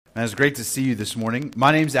And it's great to see you this morning.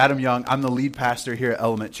 My name's Adam Young. I'm the lead pastor here at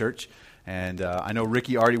Element Church. And I know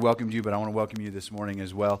Ricky already welcomed you, but I want to welcome you this morning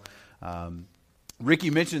as well. Ricky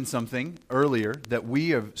mentioned something earlier that we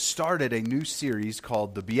have started a new series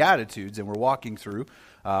called The Beatitudes, and we're walking through,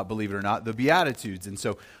 believe it or not, the Beatitudes. And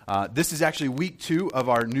so this is actually week 2 of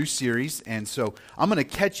our new series, and so I'm going to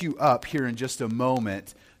catch you up here in just a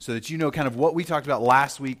moment so that you know kind of what we talked about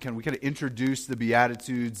last week. We kind of introduce the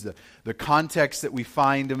Beatitudes, the context that we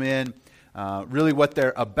find them in, really what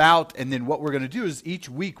they're about, and then what we're going to do is each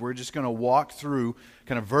week we're just going to walk through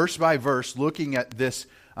kind of verse by verse looking at this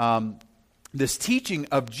this teaching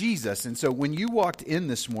of Jesus. And so when you walked in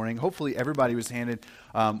this morning, hopefully everybody was handed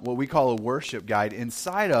what we call a worship guide.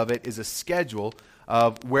 Inside of it is a schedule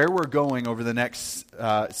of where we're going over the next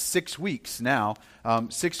 6 weeks now,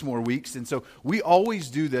 6 more weeks. And so we always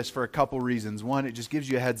do this for a couple reasons. One, it just gives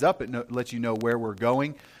you a heads up. It lets you know where we're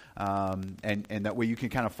going. And that way you can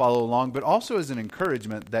kind of follow along, but also as an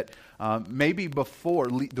encouragement that maybe before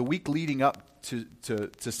the week leading up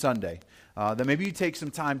to Sunday, that maybe you take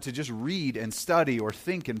some time to just read and study or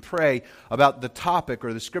think and pray about the topic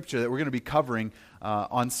or the scripture that we're going to be covering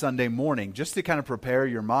on Sunday morning, just to kind of prepare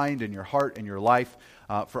your mind and your heart and your life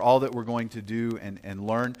for all that we're going to do and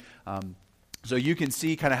learn. So you can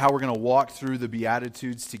see kind of how we're going to walk through the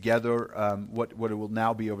Beatitudes together, what it will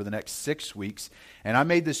now be over the next 6 weeks. And I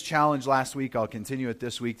made this challenge last week. I'll continue it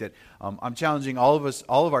this week, that I'm challenging all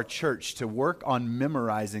of our church to work on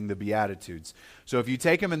memorizing the Beatitudes. So if you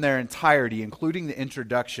take them in their entirety, including the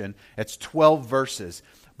introduction, it's 12 verses.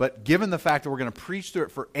 But given the fact that we're going to preach through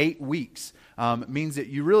it for 8 weeks, it means that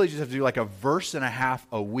you really just have to do like a verse and a half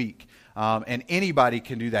a week. And anybody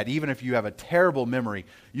can do that. Even if you have a terrible memory,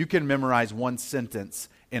 you can memorize one sentence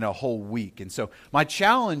in a whole week. And so my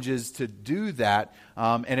challenge is to do that,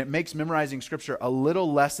 and it makes memorizing Scripture a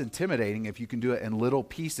little less intimidating if you can do it in little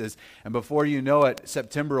pieces. And before you know it,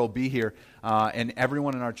 September will be here, and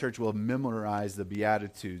everyone in our church will memorize the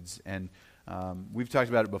Beatitudes. And we've talked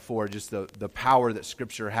about it before, just the power that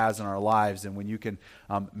Scripture has in our lives. And when you can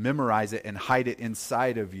memorize it and hide it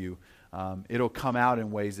inside of you, it'll come out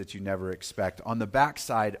in ways that you never expect. On the back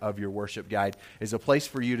side of your worship guide is a place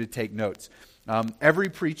for you to take notes. Every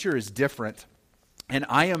preacher is different, and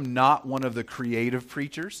I am not one of the creative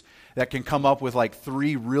preachers that can come up with like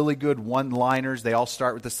 3 really good one-liners. They all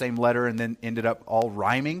start with the same letter and then ended up all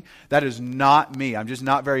rhyming. That is not me. I'm just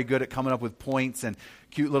not very good at coming up with points and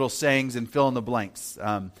cute little sayings and fill in the blanks.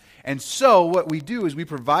 And so what we do is we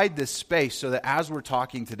provide this space so that as we're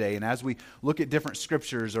talking today and as we look at different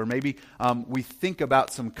scriptures, or maybe we think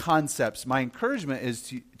about some concepts, my encouragement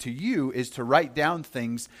is to you is to write down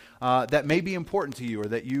things that may be important to you or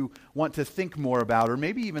that you want to think more about, or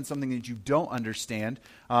maybe even something that you don't understand.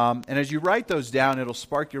 And as you write those down, it'll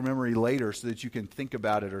spark your memory later so that you can think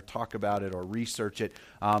about it or talk about it or research it,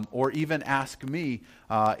 or even ask me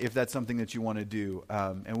if that's something that you want to do,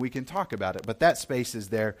 and we can talk about it. But that space is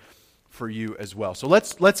there for you as well. So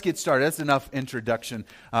let's get started. That's enough introduction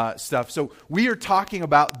stuff. So we are talking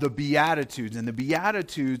about the Beatitudes, and the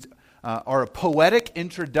Beatitudes are a poetic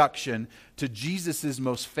introduction to Jesus'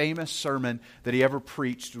 most famous sermon that he ever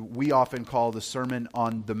preached. We often call the Sermon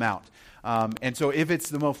on the Mount. And so if it's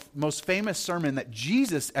the most famous sermon that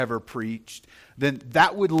Jesus ever preached, then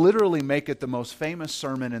that would literally make it the most famous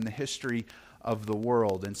sermon in the history of the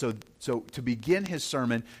world. And so to begin his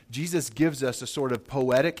sermon, Jesus gives us a sort of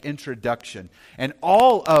poetic introduction. And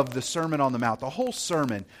all of the Sermon on the Mount, the whole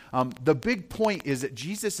sermon, the big point is that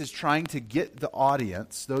Jesus is trying to get the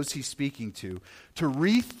audience, those he's speaking to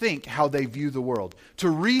rethink how they view the world, to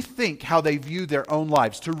rethink how they view their own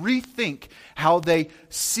lives, to rethink how they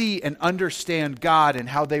see and understand God and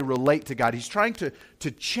how they relate to God. He's trying to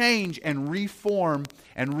change and reform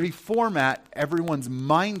and reformat everyone's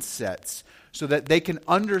mindsets so that they can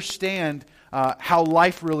understand how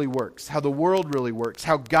life really works, how the world really works,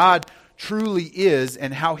 how God truly is,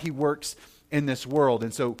 and how he works in this world.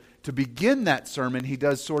 And so to begin that sermon, he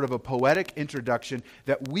does sort of a poetic introduction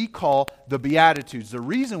that we call the Beatitudes. The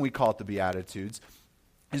reason we call it the Beatitudes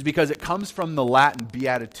is because it comes from the Latin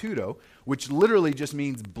beatitudo, which literally just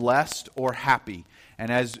means blessed or happy.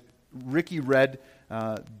 And as Ricky read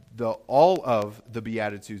all of the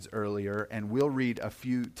Beatitudes earlier, and we'll read a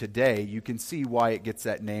few today, you can see why it gets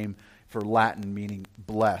that name for Latin, meaning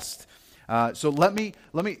blessed. So let me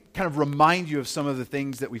kind of remind you of some of the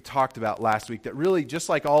things that we talked about last week that really, just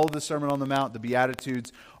like all of the Sermon on the Mount, the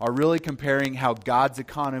Beatitudes are really comparing how God's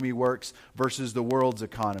economy works versus the world's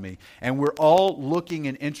economy. And we're all looking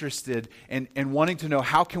and interested in wanting to know,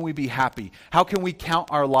 how can we be happy? How can we count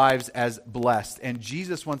our lives as blessed? And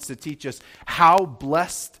Jesus wants to teach us how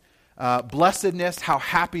blessed blessedness, how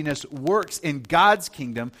happiness works in God's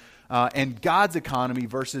kingdom and God's economy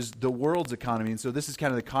versus the world's economy. And so this is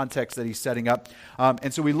kind of the context that he's setting up.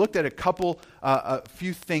 And so we looked at a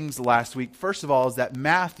few things last week. First of all is that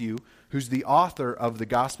Matthew, who's the author of the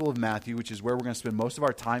Gospel of Matthew, which is where we're going to spend most of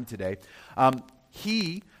our time today,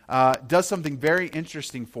 he does something very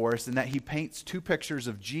interesting for us in that he paints two pictures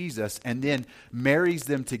of Jesus and then marries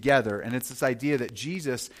them together. And it's this idea that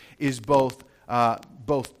Jesus is both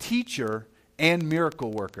teacher and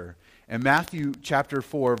miracle worker. In Matthew chapter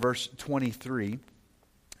 4, verse 23,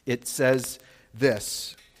 it says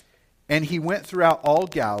this, "And he went throughout all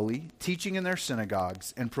Galilee, teaching in their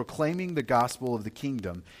synagogues and proclaiming the gospel of the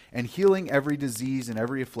kingdom and healing every disease and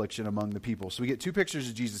every affliction among the people." So we get two pictures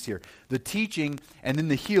of Jesus here, the teaching and then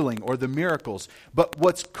the healing or the miracles. But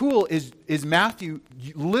what's cool is Matthew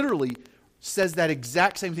literally says that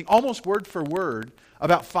exact same thing, almost word for word,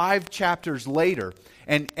 about 5 chapters later.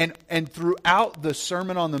 And throughout the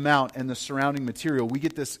Sermon on the Mount and the surrounding material, we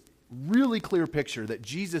get this really clear picture that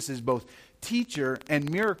Jesus is both teacher and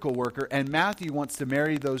miracle worker, and Matthew wants to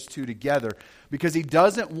marry those two together because he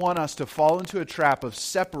doesn't want us to fall into a trap of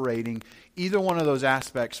separating either one of those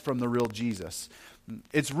aspects from the real Jesus.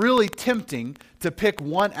 It's really tempting to pick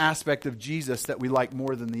one aspect of Jesus that we like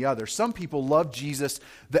more than the other. Some people love Jesus,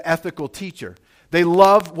 the ethical teacher. They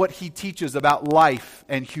love what he teaches about life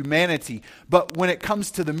and humanity. But when it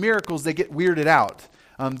comes to the miracles, they get weirded out.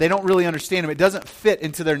 They don't really understand him. It doesn't fit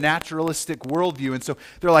into their naturalistic worldview. And so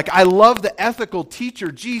they're like, I love the ethical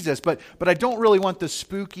teacher, Jesus, but I don't really want the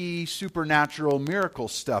spooky, supernatural miracle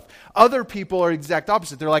stuff. Other people are exact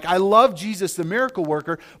opposite. They're like, I love Jesus, the miracle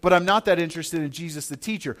worker, but I'm not that interested in Jesus, the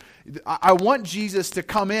teacher. I want Jesus to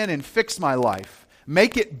come in and fix my life,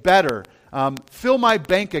 make it better. Fill my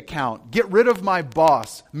bank account, get rid of my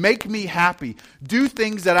boss, make me happy, do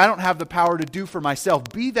things that I don't have the power to do for myself.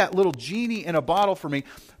 Be that little genie in a bottle for me,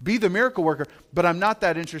 be the miracle worker, but I'm not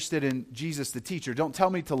that interested in Jesus the teacher. Don't tell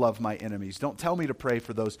me to love my enemies. Don't tell me to pray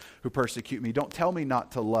for those who persecute me. Don't tell me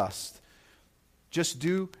not to lust. Just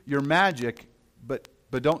do your magic, but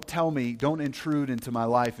don't intrude into my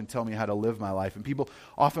life and tell me how to live my life. And people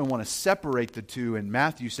often want to separate the two, and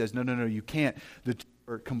Matthew says, no, you can't. The two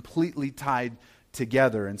are completely tied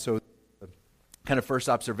together. And so kind of first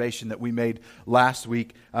observation that we made last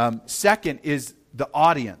week. Second is the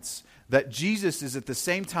audience, that Jesus is at the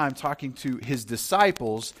same time talking to his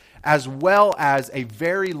disciples as well as a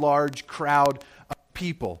very large crowd of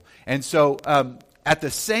people. And so at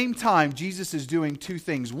the same time, Jesus is doing two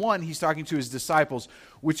things. One, he's talking to his disciples,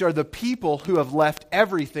 which are the people who have left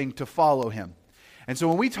everything to follow him. And so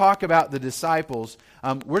when we talk about the disciples,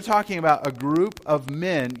 we're talking about a group of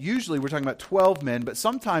men. Usually we're talking about 12 men, but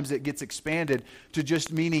sometimes it gets expanded to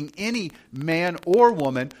just meaning any man or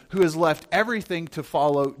woman who has left everything to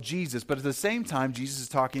follow Jesus. But at the same time, Jesus is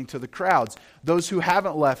talking to the crowds, those who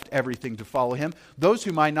haven't left everything to follow him, those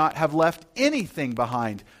who might not have left anything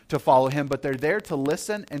behind to follow him, but they're there to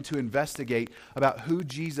listen and to investigate about who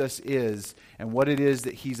Jesus is and what it is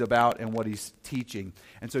that he's about and what he's teaching.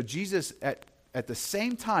 And so Jesus at the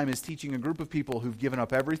same time is teaching a group of people who've given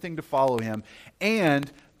up everything to follow him and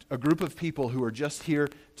a group of people who are just here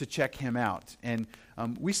to check him out. And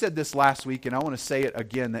we said this last week, and I want to say it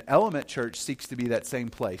again, that Element Church seeks to be that same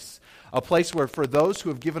place. A place where for those who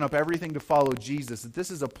have given up everything to follow Jesus, that this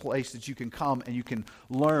is a place that you can come and you can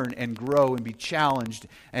learn and grow and be challenged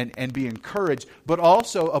and be encouraged, but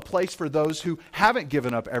also a place for those who haven't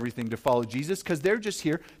given up everything to follow Jesus because they're just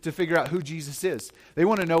here to figure out who Jesus is. They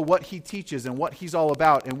want to know what he teaches and what he's all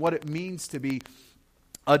about and what it means to be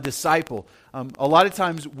a disciple. A lot of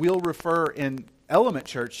times we'll refer in Element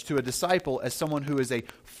Church to a disciple as someone who is a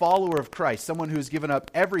follower of Christ, someone who has given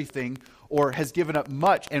up everything or has given up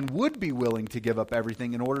much and would be willing to give up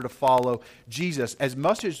everything in order to follow Jesus. As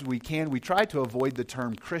much as we can, we try to avoid the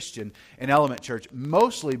term Christian in Element Church,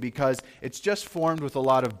 mostly because it's just formed with a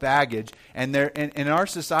lot of baggage. And in our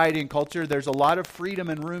society and culture, there's a lot of freedom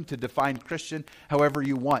and room to define Christian however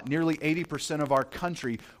you want. Nearly 80% of our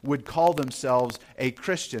country would call themselves a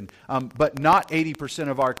Christian, but not 80%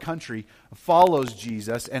 of our country follows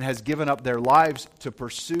Jesus and has given up their lives to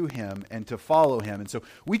pursue him and to follow him. And so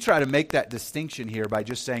we try to make that distinction here by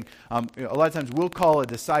just saying, a lot of times we'll call a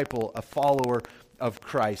disciple a follower of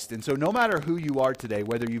Christ. And so no matter who you are today,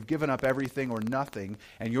 whether you've given up everything or nothing,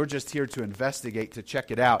 and you're just here to investigate, to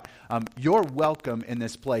check it out, you're welcome in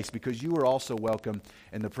this place because you are also welcome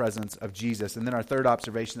in the presence of Jesus. And then our third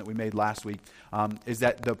observation that we made last week is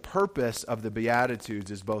that the purpose of the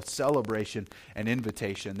Beatitudes is both celebration and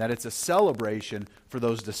invitation, that it's a celebration for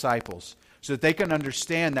those disciples. so that they can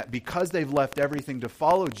understand that because they've left everything to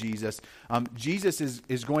follow Jesus, Jesus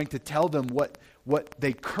is going to tell them what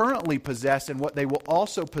they currently possess and what they will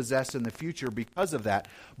also possess in the future because of that.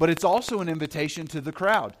 But it's also an invitation to the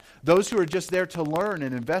crowd, those who are just there to learn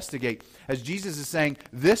and investigate, as Jesus is saying,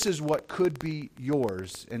 this is what could be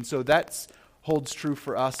yours. And so that's holds true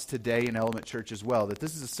for us today in Element Church as well, that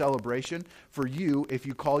this is a celebration for you if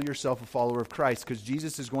you call yourself a follower of Christ, because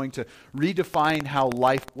Jesus is going to redefine how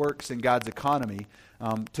life works in God's economy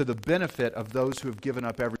to the benefit of those who have given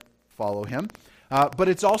up everything to follow him. But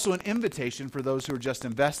it's also an invitation for those who are just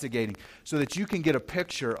investigating, so that you can get a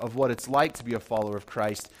picture of what it's like to be a follower of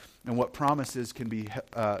Christ and what promises can be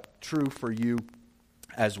true for you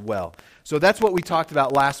as well. So that's what we talked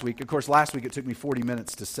about last week. Of course, last week it took me 40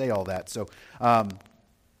 minutes to say all that. So,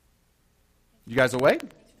 you guys awake?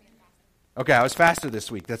 Okay, I was faster this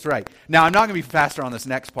week. That's right. Now, I'm not going to be faster on this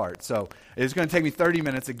next part. So, it's going to take me 30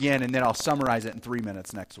 minutes again, and then I'll summarize it in 3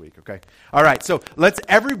 minutes next week, okay? All right, so let's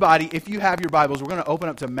everybody, if you have your Bibles, we're going to open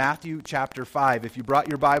up to Matthew chapter 5. If you brought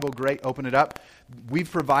your Bible, great, open it up. We've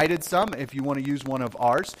provided some if you want to use one of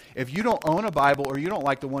ours. If you don't own a Bible or you don't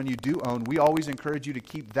like the one you do own, we always encourage you to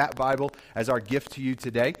keep that Bible as our gift to you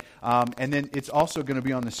today. And then it's also going to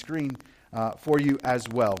be on the screen for you as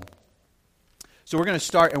well. So we're going to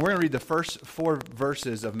start, and we're going to read the first 4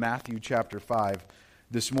 verses of Matthew chapter 5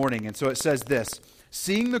 this morning. And so it says this: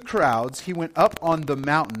 seeing the crowds, he went up on the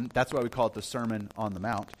mountain. That's why we call it the Sermon on the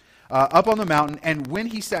Mount. Up on the mountain, and when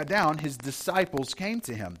he sat down, his disciples came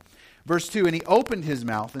to him. Verse 2, and he opened his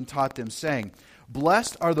mouth and taught them, saying,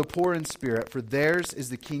 blessed are the poor in spirit, for theirs is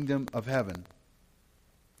the kingdom of heaven.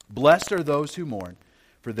 Blessed are those who mourn,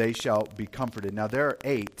 for they shall be comforted. Now there are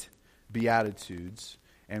 8 Beatitudes,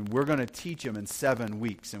 and we're going to teach them in 7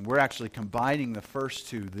 weeks. And we're actually combining the first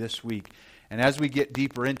 2 this week. And as we get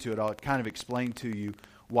deeper into it, I'll kind of explain to you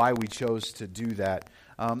why we chose to do that.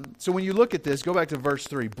 So when you look at this, go back to verse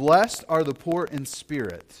 3. Blessed are the poor in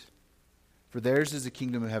spirit, for theirs is the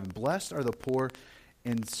kingdom of heaven. Blessed are the poor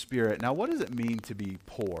in spirit. Now, what does it mean to be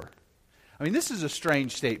poor? I mean, this is a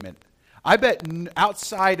strange statement. I bet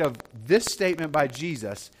outside of this statement by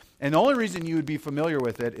Jesus, and the only reason you would be familiar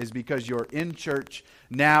with it is because you're in church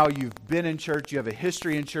now, you've been in church, you have a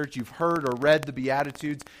history in church, you've heard or read the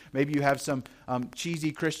Beatitudes. Maybe you have some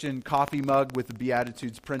cheesy Christian coffee mug with the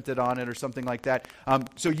Beatitudes printed on it or something like that.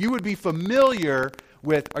 So you would be familiar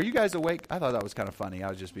with, are you guys awake? I thought that was kind of funny. I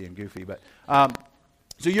was just being goofy. But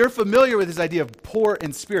so you're familiar with this idea of poor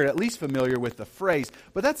in spirit, at least familiar with the phrase.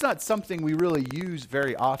 But that's not something we really use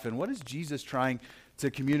very often. What is Jesus trying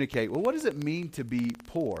to communicate? Well, what does it mean to be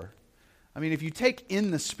poor? I mean, if you take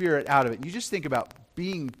in the spirit out of it, you just think about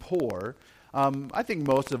being poor, I think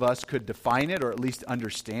most of us could define it or at least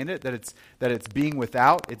understand it, that it's being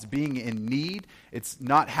without, it's being in need, it's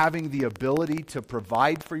not having the ability to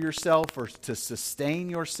provide for yourself or to sustain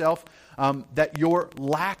yourself, that you're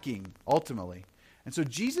lacking ultimately. And so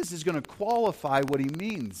Jesus is going to qualify what he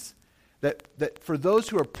means, that for those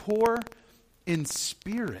who are poor in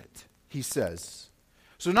spirit, he says.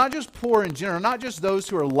 So not just poor in general, not just those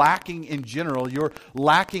who are lacking in general, you're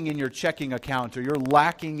lacking in your checking account or you're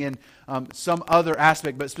lacking in some other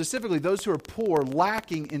aspect, but specifically those who are poor,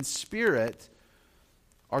 lacking in spirit,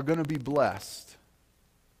 are going to be blessed.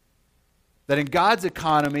 That in God's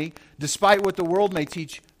economy, despite what the world may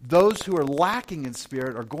teach, those who are lacking in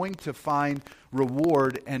spirit are going to find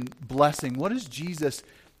reward and blessing. What does Jesus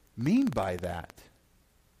mean by that?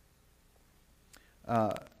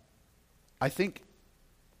 I think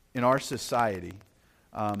in our society,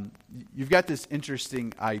 you've got this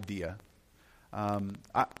interesting idea.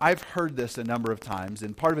 I've heard this a number of times,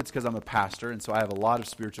 and part of it's because I'm a pastor, and so I have a lot of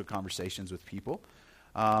spiritual conversations with people.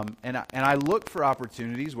 And I look for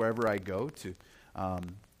opportunities wherever I go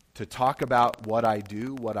to talk about what I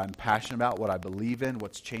do, what I'm passionate about, what I believe in,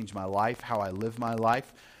 what's changed my life, how I live my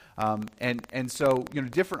life. And so,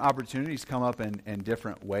 different opportunities come up in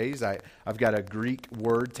different ways. I've got a Greek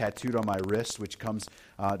word tattooed on my wrist, which comes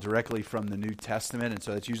directly from the New Testament, and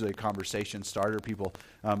so that's usually a conversation starter. People,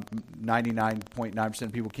 99.9%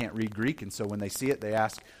 of people can't read Greek, and so when they see it, they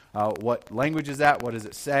ask, what language is that? What does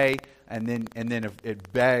it say? And then if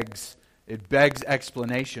it begs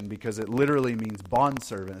explanation, because it literally means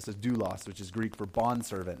bondservant. It says doulos, which is Greek for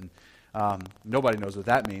bondservant, and nobody knows what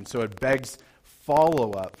that means. So it begs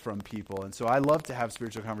follow-up from people. And so I love to have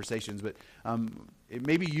spiritual conversations, but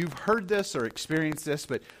maybe you've heard this or experienced this,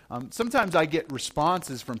 but sometimes I get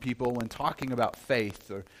responses from people when talking about faith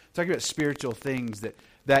or talking about spiritual things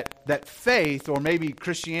that faith, or maybe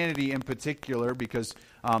Christianity in particular, because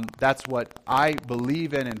that's what I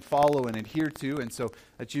believe in and follow and adhere to, and so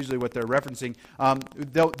that's usually what they're referencing.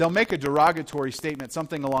 They'll make a derogatory statement,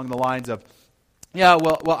 something along the lines of, yeah,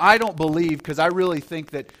 well, I don't believe because I really think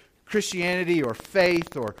that Christianity or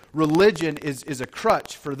faith or religion is a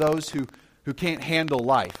crutch for those who can't handle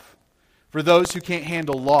life, for those who can't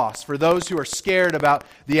handle loss, for those who are scared about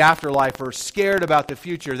the afterlife or scared about the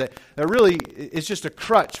future, that really it's just a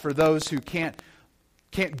crutch for those who can't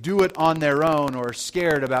do it on their own or are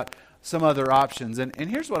scared about some other options. And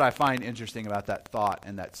here's what I find interesting about that thought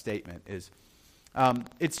and that statement is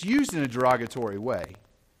it's used in a derogatory way.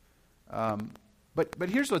 But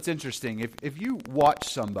here's what's interesting. If you watch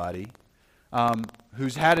somebody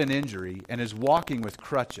who's had an injury and is walking with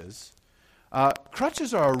crutches,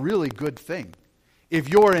 crutches are a really good thing if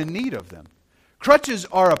you're in need of them. Crutches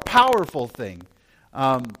are a powerful thing.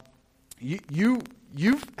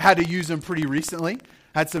 You've had to use them pretty recently,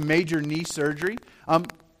 had some major knee surgery.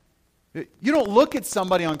 You don't look at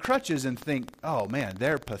somebody on crutches and think, oh man,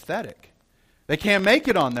 they're pathetic. They can't make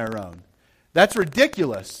it on their own. That's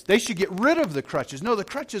ridiculous. They should get rid of the crutches. No, the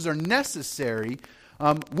crutches are necessary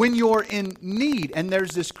when you're in need. And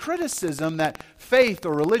there's this criticism that faith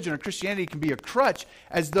or religion or Christianity can be a crutch,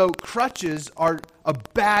 as though crutches are a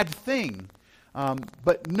bad thing.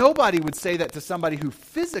 But nobody would say that to somebody who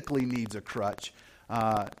physically needs a crutch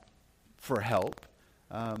for help.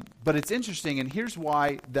 But it's interesting, and here's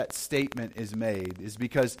why that statement is made, is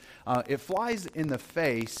because it flies in the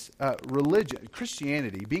face, religion,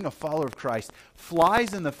 Christianity, being a follower of Christ,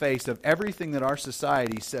 flies in the face of everything that our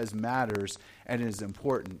society says matters and is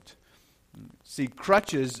important. See,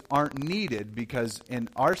 crutches aren't needed because in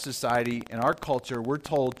our society, in our culture, we're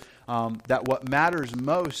told that what matters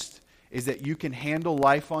most is that you can handle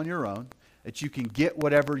life on your own, that you can get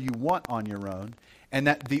whatever you want on your own, and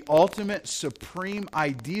that the ultimate supreme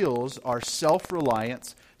ideals are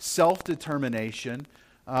self-reliance, self-determination,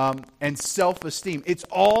 and self-esteem. It's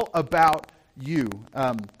all about you.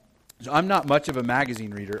 So I'm not much of a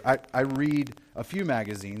magazine reader. I read a few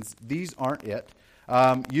magazines. These aren't it.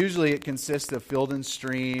 Usually it consists of Field and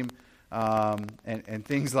Stream and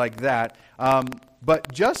things like that.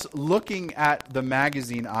 But just looking at the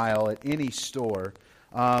magazine aisle at any store,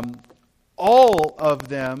 all of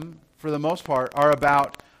them, for the most part, are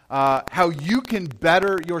about how you can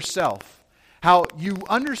better yourself. How you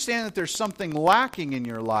understand that there's something lacking in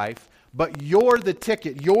your life, but you're the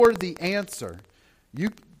ticket, you're the answer. You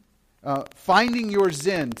finding your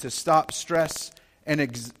zen to stop stress and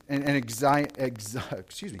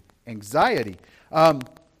anxiety.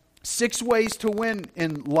 6 ways to win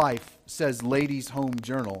in life, says Ladies' Home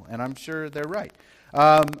Journal, and I'm sure they're right.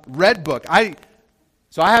 Redbook.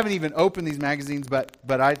 So I haven't even opened these magazines, but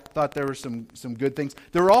I thought there were some good things.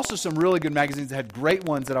 There were also some really good magazines that had great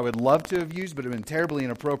ones that I would love to have used, but have been terribly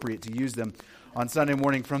inappropriate to use them on Sunday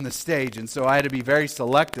morning from the stage. And so I had to be very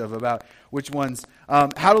selective about which ones.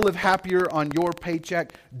 How to Live Happier on Your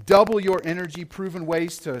Paycheck. Double Your Energy, Proven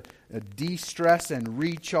Ways to De-Stress and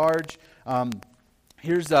Recharge.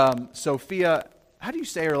 Here's Sophia. How do you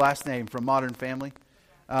say her last name from Modern Family?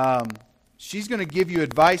 She's going to give you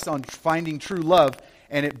advice on finding true love.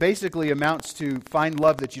 And it basically amounts to find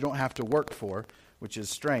love that you don't have to work for, which is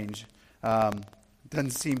strange. Doesn't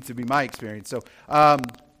seem to be my experience. So,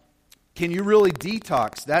 can you really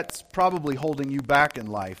detox? That's probably holding you back in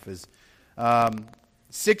life. Is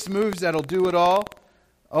 6 moves that'll do it all.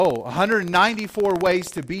 194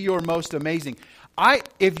 ways to be your most amazing.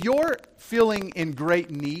 If you're feeling in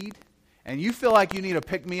great need, and you feel like you need a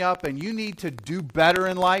pick-me-up, and you need to do better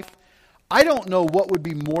in life, I don't know what would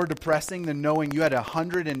be more depressing than knowing you had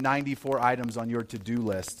 194 items on your to-do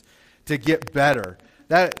list to get better.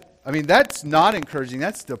 That's not encouraging.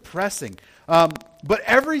 That's depressing. But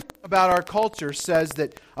everything about our culture says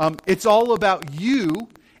that it's all about you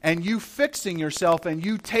and you fixing yourself and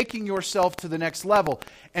you taking yourself to the next level.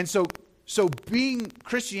 And so being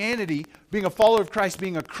Christianity, being a follower of Christ,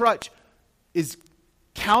 being a crutch, is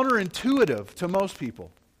counterintuitive to most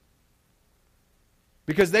people.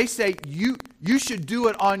 Because they say you should do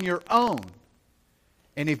it on your own.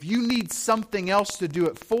 And if you need something else to do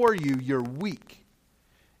it for you, you're weak.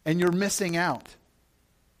 And you're missing out.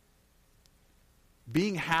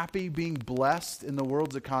 Being happy, being blessed in the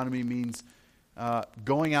world's economy means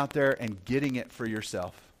going out there and getting it for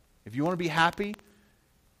yourself. If you want to be happy,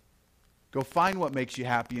 go find what makes you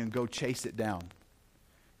happy and go chase it down.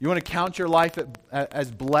 You want to count your life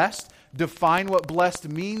as blessed? Define what blessed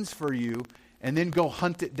means for you, and then go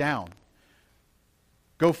hunt it down.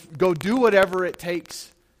 Go do whatever it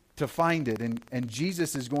takes to find it. And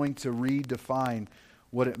Jesus is going to redefine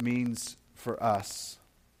what it means for us.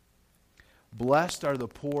 Blessed are the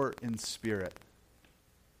poor in spirit.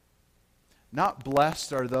 Not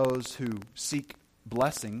blessed are those who seek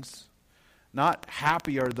blessings. Not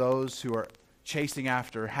happy are those who are chasing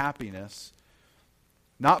after happiness.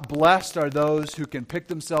 Not blessed are those who can pick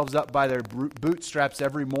themselves up by their bootstraps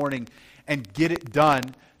every morning and get it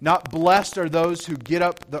done. Not blessed are those who get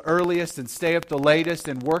up the earliest and stay up the latest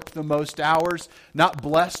and work the most hours. Not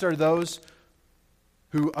blessed are those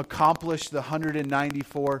who accomplish the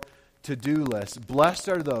 194 to-do list. Blessed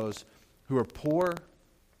are those who are poor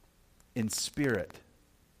in spirit.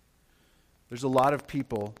 There's a lot of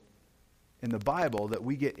people in the Bible that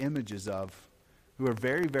we get images of who are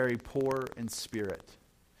very, very poor in spirit.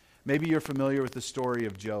 Maybe you're familiar with the story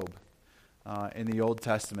of Job in the Old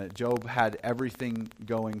Testament. Job had everything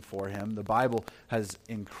going for him. The Bible has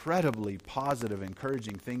incredibly positive,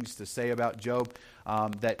 encouraging things to say about Job,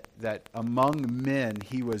 that among men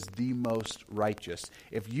he was the most righteous.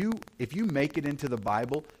 If you make it into the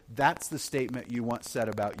Bible, that's the statement you want said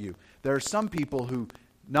about you. There are some people who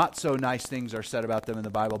not so nice things are said about them in the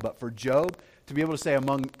Bible, but for Job, to be able to say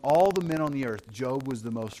among all the men on the earth, Job was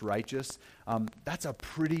the most righteous, that's a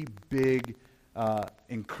pretty big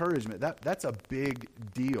encouragement. That's a big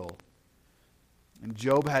deal. And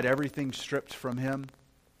Job had everything stripped from him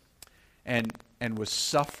and was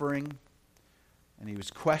suffering, and he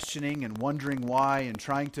was questioning and wondering why and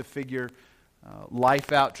trying to figure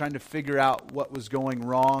life out, trying to figure out what was going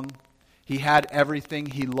wrong. He had everything.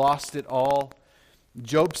 He lost it all.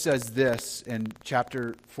 Job says this in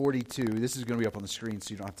chapter 42. This is going to be up on the screen,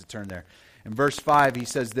 so you don't have to turn there. In verse 5, he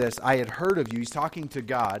says this, I had heard of you. He's talking to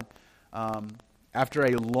God after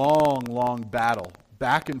a long, long battle,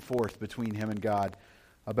 back and forth between him and God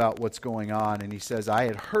about what's going on. And he says, I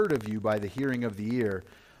had heard of you by the hearing of the ear,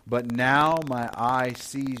 but now my eye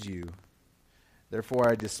sees you. Therefore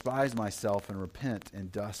I despise myself and repent in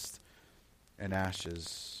dust and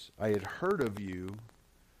ashes. I had heard of you,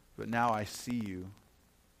 but now I see you.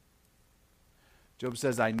 Job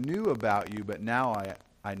says, I knew about you, but now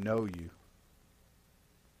I know you.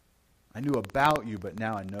 I knew about you, but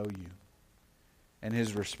now I know you. And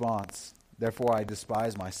his response, therefore I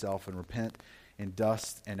despise myself and repent in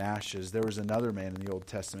dust and ashes. There was another man in the Old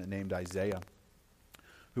Testament named Isaiah,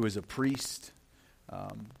 who was a priest,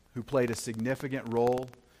 who played a significant role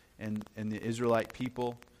in the Israelite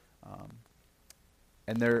people.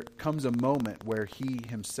 And there comes a moment where he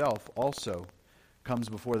himself also comes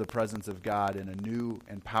before the presence of God in a new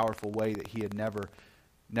and powerful way that he had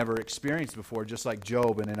never experienced before, just like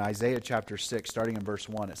Job. And in Isaiah chapter 6, starting in verse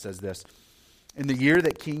 1, it says this, in the year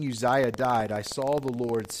that King Uzziah died, I saw the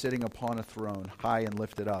Lord sitting upon a throne, high and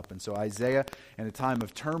lifted up. And so Isaiah, in a time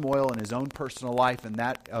of turmoil in his own personal life and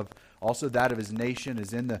also that of his nation,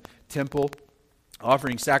 is in the temple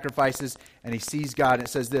offering sacrifices, and he sees God. And it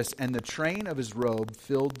says this, and the train of his robe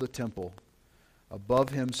filled the temple. Above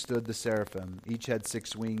him stood the seraphim. Each had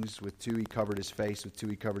 6 wings. With 2 he covered his face, with 2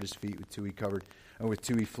 he covered his feet, with 2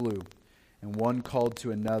 he flew. And one called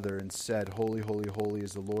to another and said, Holy, holy, holy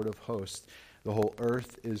is the Lord of hosts. The whole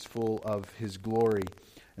earth is full of his glory.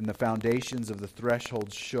 And the foundations of the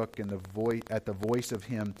threshold shook at the voice of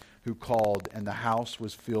him who called, and the house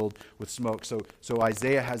was filled with smoke. So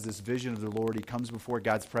Isaiah has this vision of the Lord. He comes before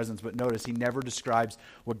God's presence, but notice he never describes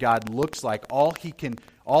what God looks like. All he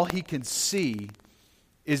can see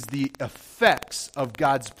is the effects of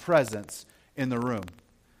God's presence in the room.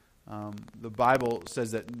 The Bible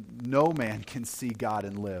says that no man can see God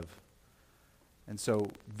and live. And so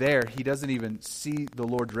there, he doesn't even see the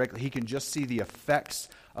Lord directly. He can just see the effects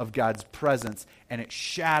of God's presence, and it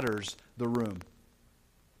shatters the room.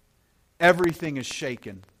 Everything is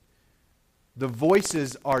shaken. The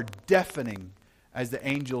voices are deafening as the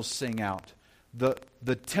angels sing out.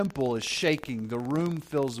 The temple is shaking. The room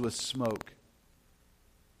fills with smoke.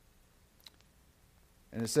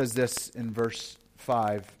 And it says this in verse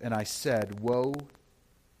 5, and I said, woe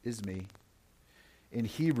is me. In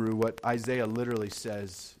Hebrew, what Isaiah literally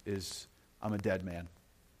says is, I'm a dead man.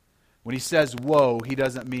 When he says woe, he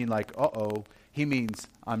doesn't mean like, uh-oh. He means,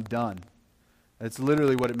 I'm done. That's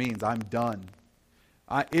literally what it means. I'm done.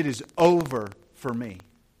 It is over for me.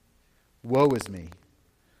 Woe is me,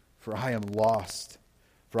 for I am lost.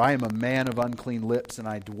 For I am a man of unclean lips, and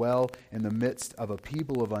I dwell in the midst of a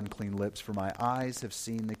people of unclean lips, for my eyes have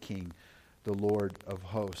seen the King, the Lord of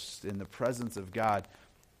hosts. In the presence of God,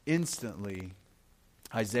 instantly,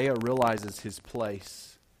 Isaiah realizes his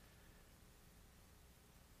place.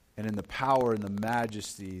 and in the power and the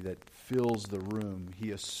majesty that fills the room,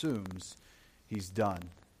 he assumes he's done.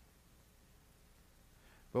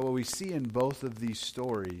 But what we see in both of these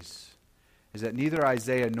stories is that neither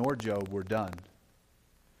Isaiah nor Job were done.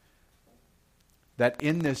 That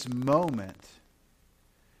in this moment,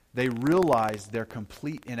 they realized their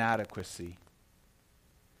complete inadequacy.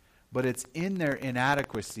 But it's in their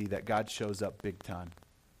inadequacy that God shows up big time.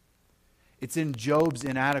 It's in Job's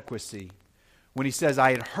inadequacy when he says,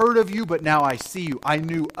 I had heard of you, but now I see you. I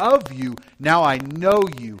knew of you, now I know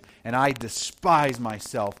you, and I despise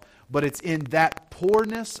myself. But it's in that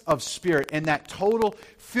poorness of spirit and that total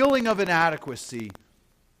feeling of inadequacy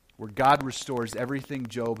where God restores everything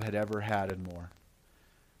Job had ever had and more.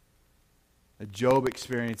 That Job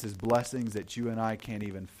experiences blessings that you and I can't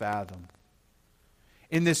even fathom.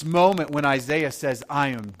 In this moment when Isaiah says, I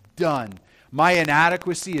am done. My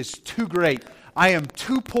inadequacy is too great. I am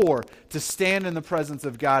too poor to stand in the presence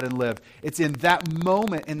of God and live. It's in that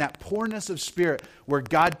moment, in that poorness of spirit, where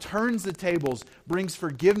God turns the tables, brings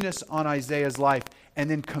forgiveness on Isaiah's life, and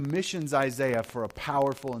then commissions Isaiah for a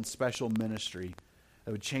powerful and special ministry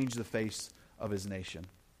that would change the face of his nation.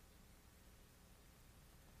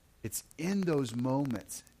 It's in those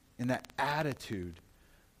moments, in that attitude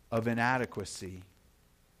of inadequacy,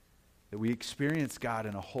 that we experience God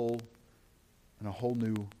in a whole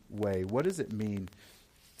new way. What does it mean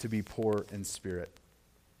to be poor in spirit?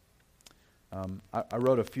 I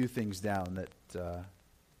wrote a few things down that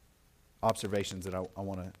observations that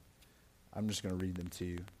I'm just going to read them to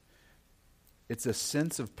you. It's a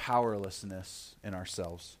sense of powerlessness in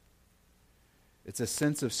ourselves. It's a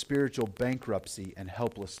sense of spiritual bankruptcy and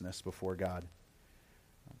helplessness before God.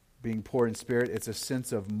 Being poor in spirit, it's a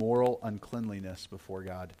sense of moral uncleanliness before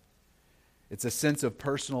God. It's a sense of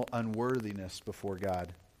personal unworthiness before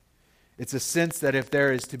God. It's a sense that if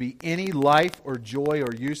there is to be any life or joy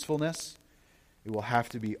or usefulness, it will have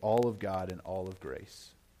to be all of God and all of grace.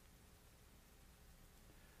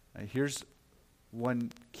 Now, here's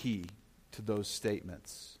one key to those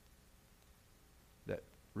statements that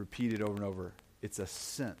repeated over and over. It's a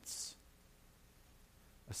sense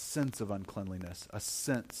of uncleanliness, a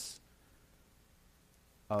sense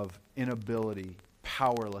of inability,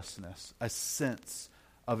 powerlessness, a sense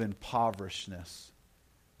of impoverishedness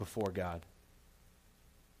before God.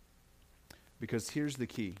 Because here's the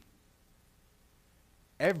key.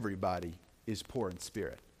 Everybody is poor in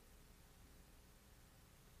spirit.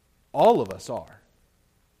 All of us are.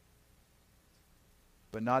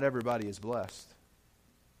 But not everybody is blessed.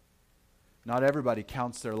 Not everybody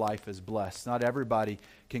counts their life as blessed. Not everybody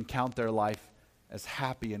can count their life as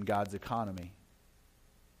happy in God's economy.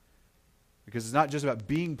 Because it's not just about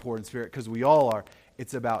being poor in spirit, because we all are.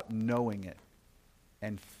 It's about knowing it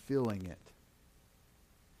and feeling it.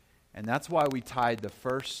 And that's why we tied the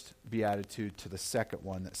first beatitude to the second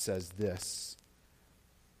one that says this.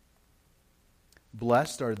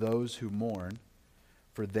 Blessed are those who mourn,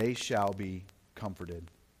 for they shall be comforted.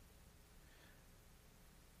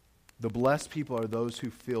 The blessed people are those who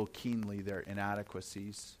feel keenly their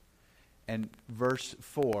inadequacies. And verse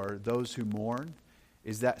 4, those who mourn,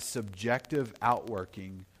 is that subjective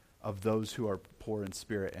outworking of those who are poor in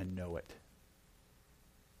spirit and know it.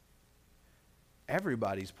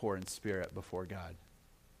 Everybody's poor in spirit before God.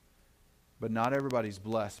 But not everybody's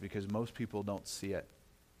blessed because most people don't see it.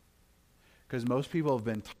 Because most people have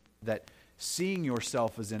been taught that seeing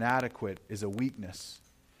yourself as inadequate is a weakness.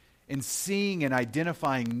 And seeing and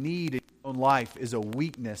identifying need in your own life is a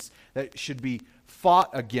weakness that should be fought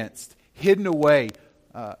against, hidden away.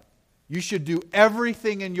 You should do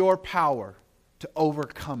everything in your power to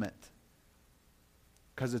overcome it.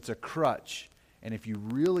 Because it's a crutch. And if you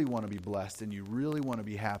really want to be blessed and you really want to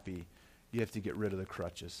be happy, you have to get rid of the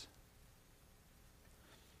crutches.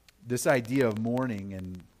 This idea of mourning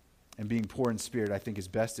and being poor in spirit, I think, is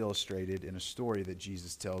best illustrated in a story that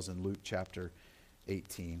Jesus tells in Luke chapter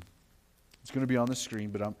 18. It's going to be on the screen,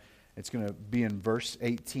 but it's going to be in verse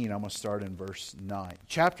 18. I'm going to start in verse 9.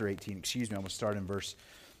 Chapter 18, I'm going to start in verse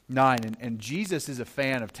 9. And Jesus is a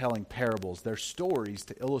fan of telling parables. They're stories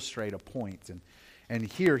to illustrate a point. And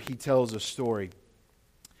here he tells a story.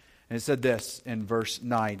 And it said this in verse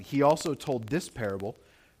 9. He also told this parable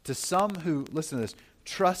to some who, listen to this,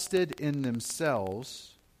 trusted in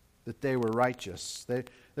themselves that they were righteous.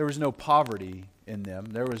 There was no poverty in them.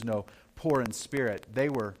 There was no poor in spirit. They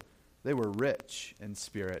were rich in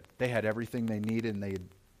spirit. They had everything they needed and they had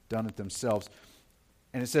done it themselves.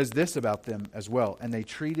 And it says this about them as well. And they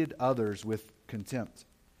treated others with contempt.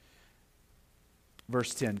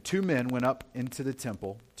 Verse 10, 2 men went up into the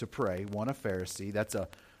temple to pray, one a Pharisee, that's a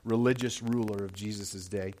religious ruler of Jesus'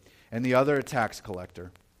 day, and the other a tax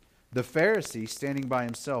collector. The Pharisee, standing by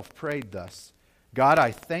himself, prayed thus, God,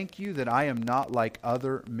 I thank you that I am not like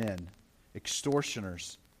other men,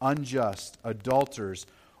 extortioners, unjust, adulterers,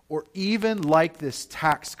 or even like this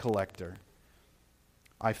tax collector.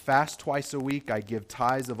 I fast twice a week. I give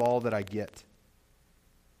tithes of all that I get.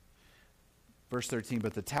 Verse 13,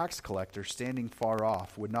 but the tax collector, standing far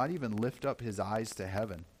off, would not even lift up his eyes to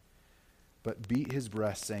heaven, but beat his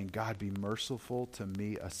breast, saying, God, be merciful to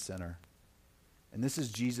me, a sinner. And this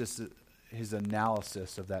is Jesus, his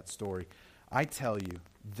analysis of that story. I tell you,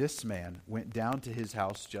 this man went down to his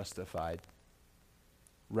house justified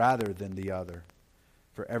rather than the other.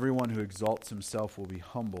 For everyone who exalts himself will be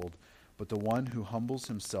humbled, but the one who humbles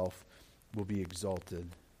himself will be exalted.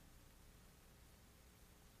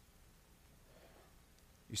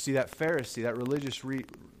 You see, that Pharisee, that religious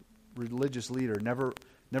leader, never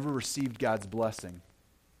received God's blessing.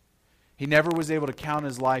 He never was able to count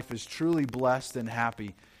his life as truly blessed and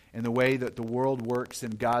happy in the way that the world works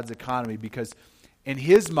in God's economy, because in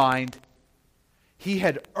his mind, he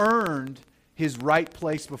had earned his right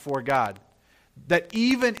place before God. That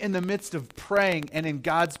even in the midst of praying and in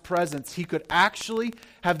God's presence, he could actually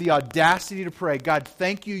have the audacity to pray, God,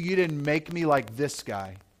 thank you, you didn't make me like this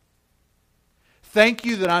guy. Thank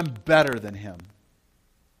you that I'm better than him.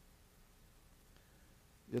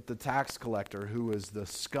 Yet the tax collector, who was the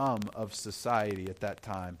scum of society at that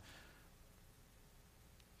time,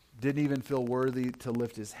 didn't even feel worthy to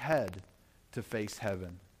lift his head to face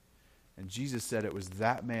heaven. And Jesus said it was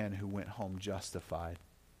that man who went home justified.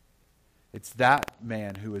 It's that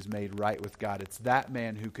man who is made right with God. It's that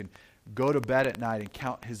man who can go to bed at night and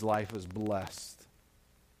count his life as blessed.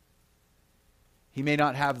 He may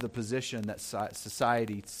not have the position that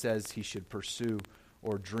society says he should pursue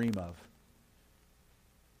or dream of,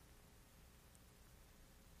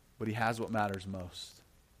 but he has what matters most.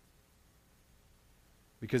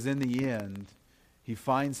 Because in the end, he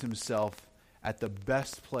finds himself at the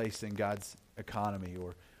best place in God's economy,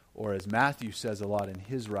 or as Matthew says a lot in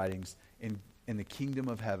his writings, in the kingdom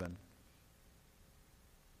of heaven.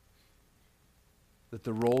 That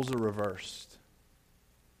the roles are reversed.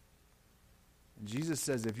 And Jesus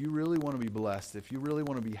says, if you really want to be blessed, if you really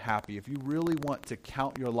want to be happy, if you really want to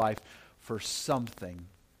count your life for something,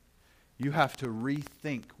 you have to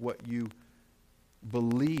rethink what you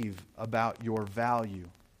believe about your value,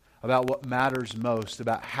 about what matters most,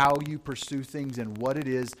 about how you pursue things and what it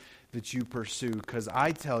is that you pursue. Because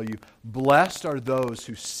I tell you, blessed are those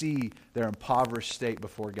who see their impoverished state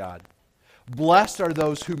before God. Blessed are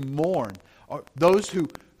those who mourn, or those who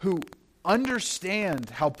understand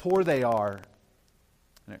how poor they are.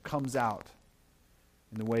 And it comes out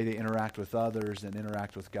in the way they interact with others and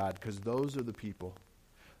interact with God. Because those are the people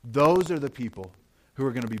who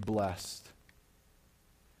are going to be blessed.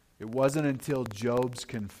 It wasn't until Job's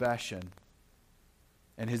confession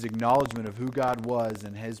and his acknowledgement of who God was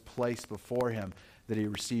and his place before him that he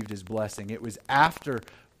received his blessing. It was after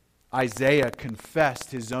Isaiah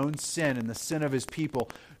confessed his own sin and the sin of his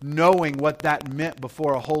people, knowing what that meant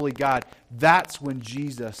before a holy God. That's when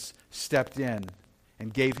Jesus stepped in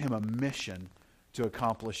and gave him a mission to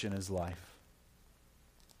accomplish in his life.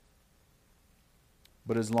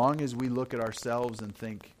 But as long as we look at ourselves and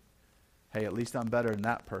think, hey, at least I'm better than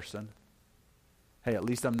that person. Hey, at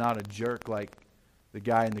least I'm not a jerk like the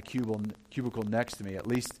guy in the cubicle next to me. At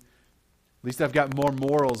least I've got more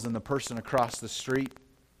morals than the person across the street.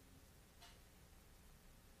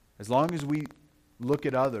 As long as we look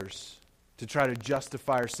at others to try to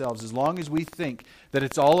justify ourselves, as long as we think that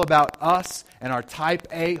it's all about us and our type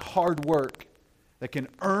A hard work that can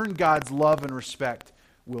earn God's love and respect,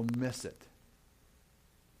 we'll miss it.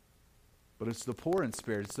 But it's the poor in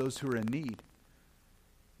spirit. It's those who are in need.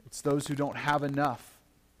 It's those who don't have enough.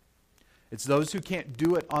 It's those who can't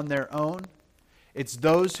do it on their own. It's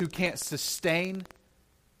those who can't sustain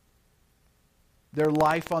their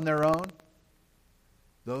life on their own.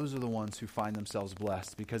 Those are the ones who find themselves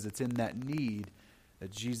blessed, because it's in that need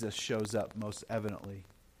that Jesus shows up most evidently.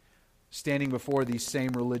 Standing before these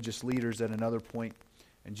same religious leaders at another point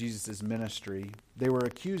in Jesus' ministry, they were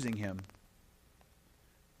accusing him.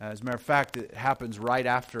 As a matter of fact, it happens right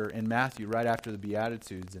after, in Matthew, right after the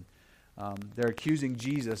Beatitudes. And they're accusing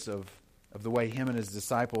Jesus of the way him and his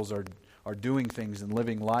disciples are doing things and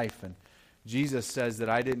living life. And Jesus says that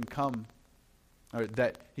I didn't come, or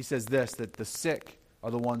that he says this, that the sick are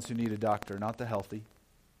the ones who need a doctor, not the healthy.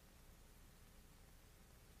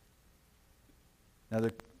 Now,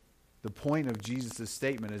 the point of Jesus'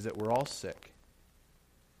 statement is that we're all sick.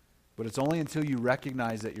 But it's only until you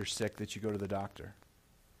recognize that you're sick that you go to the doctor.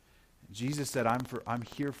 Jesus said, I'm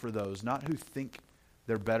here for those, not who think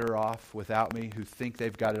they're better off without me, who think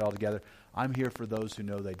they've got it all together. I'm here for those who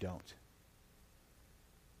know they don't.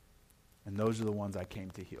 And those are the ones I came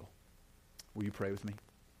to heal. Will you pray with me?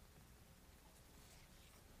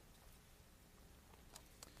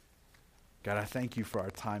 God, I thank you for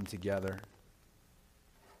our time together.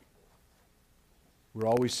 We're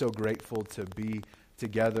always so grateful to be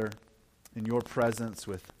together in your presence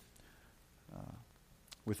with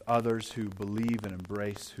others who believe and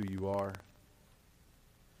embrace who you are.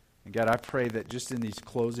 And God, I pray that just in these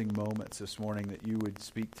closing moments this morning that you would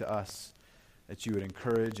speak to us, that you would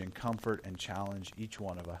encourage and comfort and challenge each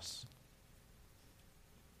one of us.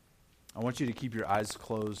 I want you to keep your eyes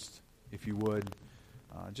closed, if you would,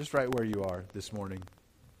 just right where you are this morning.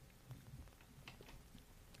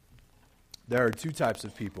 There are two types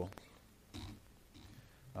of people.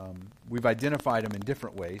 We've identified them in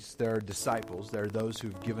different ways. There are disciples. There are those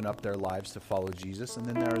who've given up their lives to follow Jesus, and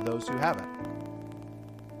then there are those who haven't.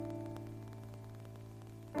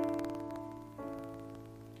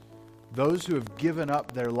 Those who have given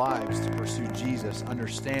up their lives to pursue Jesus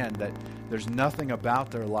understand that there's nothing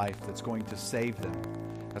about their life that's going to save them,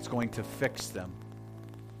 that's going to fix them.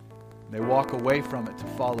 They walk away from it to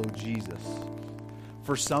follow Jesus.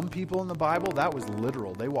 For some people in the Bible, that was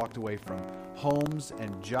literal. They walked away from homes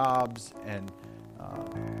and jobs and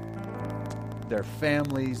their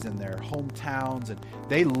families and their hometowns, and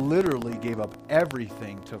they literally gave up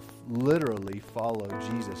everything to literally follow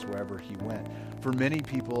Jesus wherever he went. For many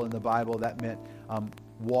people in the Bible, that meant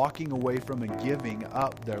walking away from and giving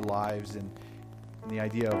up their lives and the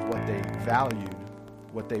idea of what they valued,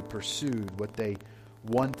 what they pursued, what they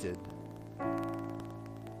wanted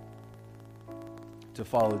to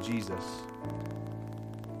follow Jesus.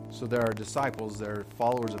 So there are disciples, there are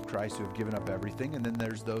followers of Christ who have given up everything, and then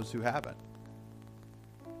there's those who haven't.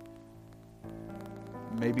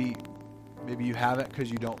 Maybe you haven't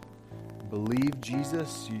because you don't believe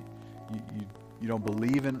Jesus. You don't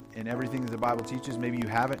believe in everything that the Bible teaches. Maybe you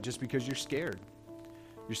haven't just because you're scared.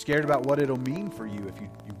 You're scared about what it'll mean for you if you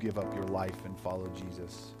give up your life and follow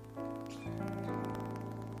Jesus.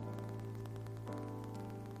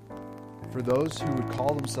 For those who would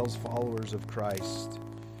call themselves followers of Christ,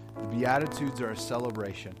 the Beatitudes are a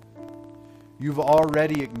celebration. You've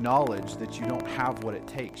already acknowledged that you don't have what it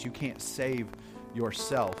takes. You can't save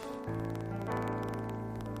yourself.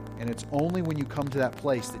 And it's only when you come to that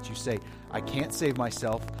place that you say, I can't save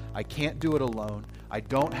myself. I can't do it alone. I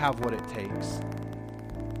don't have what it takes.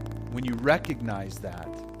 When you recognize that,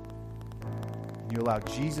 you allow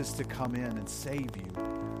Jesus to come in and save you,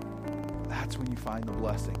 that's when you find the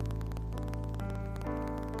blessing.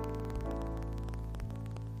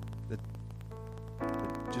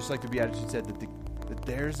 Just like the Beatitudes said, that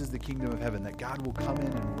theirs is the kingdom of heaven, that God will come in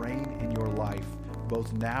and reign in your life,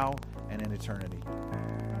 both now and in eternity.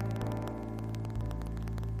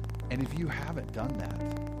 And if you haven't done that,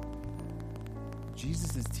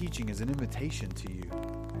 Jesus' teaching is an invitation to you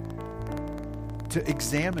to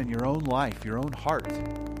examine your own life, your own heart,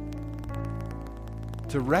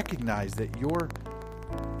 to recognize that you're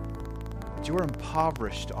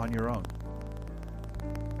impoverished on your own.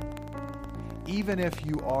 Even if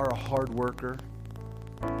you are a hard worker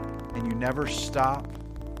and you never stop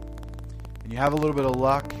and you have a little bit of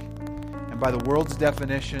luck, and by the world's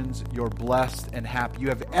definitions, you're blessed and happy. You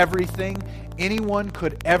have everything anyone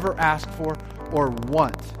could ever ask for or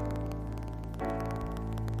want.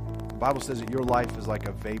 The Bible says that your life is like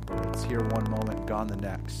a vapor. It's here one moment, gone the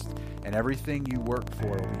next. And everything you work for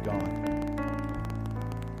will be gone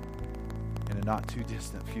in a not too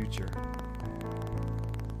distant future.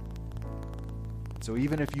 So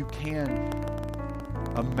even if you can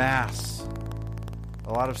amass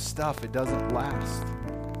a lot of stuff, it doesn't last.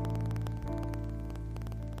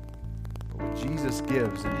 But what Jesus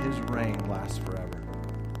gives and his reign lasts forever.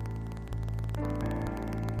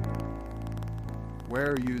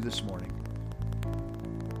 Where are you this morning?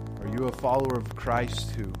 Are you a follower of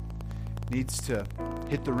Christ who needs to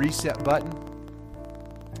hit the reset button?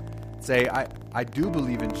 Say, I do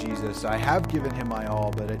believe in Jesus. I have given him my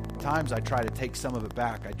all, but at times I try to take some of it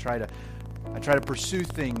back. I try to pursue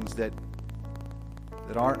things that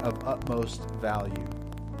aren't of utmost value.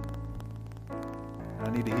 And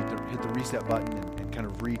I need to hit the reset button and kind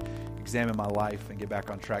of re-examine my life and get back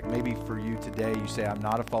on track. Maybe for you today, you say, I'm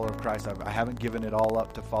not a follower of Christ. I haven't given it all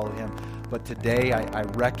up to follow him. But today I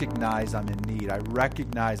recognize I'm in need. I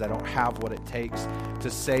recognize I don't have what it takes to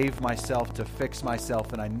save myself, to fix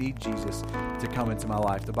myself, and I need Jesus to come into my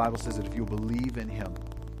life. The Bible says that if you'll believe in him,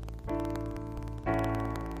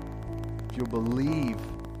 if you'll believe,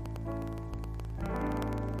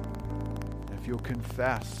 and if you'll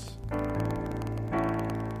confess,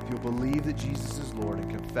 you'll believe that Jesus is Lord and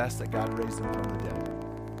confess that God raised him from the dead,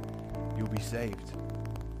 you'll be saved.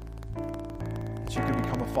 That you can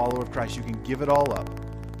become a follower of Christ. You can give it all up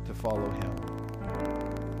to follow him.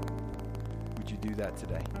 Would you do that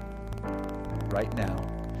today? Right now.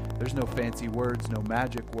 There's no fancy words, no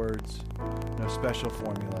magic words, no special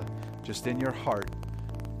formula. Just in your heart,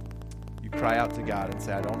 you cry out to God and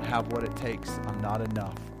say, I don't have what it takes. I'm not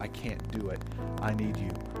enough. I can't do it. I need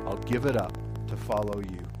you. I'll give it up to follow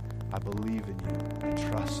you. I believe in you. I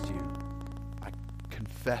trust you. I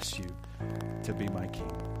confess you to be my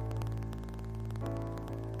King.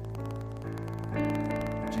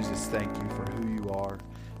 Jesus, thank you for who you are.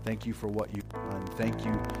 Thank you for what you've done. Thank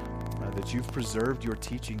you that you've preserved your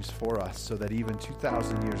teachings for us so that even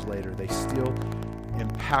 2,000 years later, they still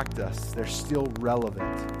impact us. They're still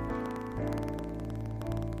relevant.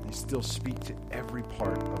 They still speak to every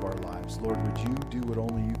part of our lives. Lord, would you do what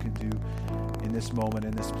only you can do in this moment,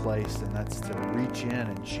 in this place, and that's to reach in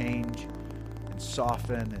and change and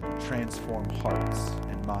soften and transform hearts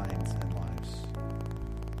and minds and lives.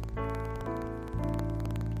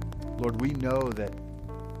 Lord, we know that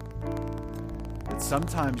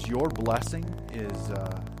sometimes your blessing is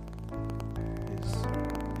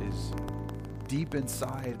deep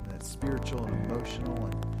inside, and it's spiritual and emotional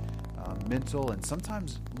and mental. And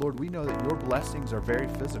sometimes, Lord, we know that your blessings are very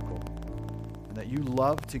physical, and that you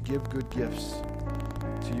love to give good gifts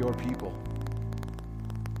to your people.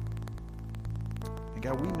 And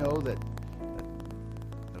God, we know that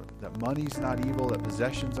money's not evil, that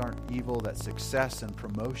possessions aren't evil, that success and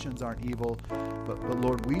promotions aren't evil. But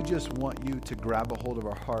Lord, we just want you to grab a hold of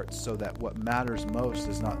our hearts so that what matters most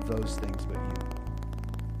is not those things but you.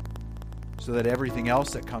 So that everything else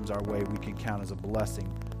that comes our way we can count as a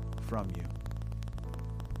blessing from you.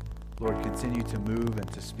 Lord, continue to move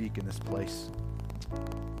and to speak in this place.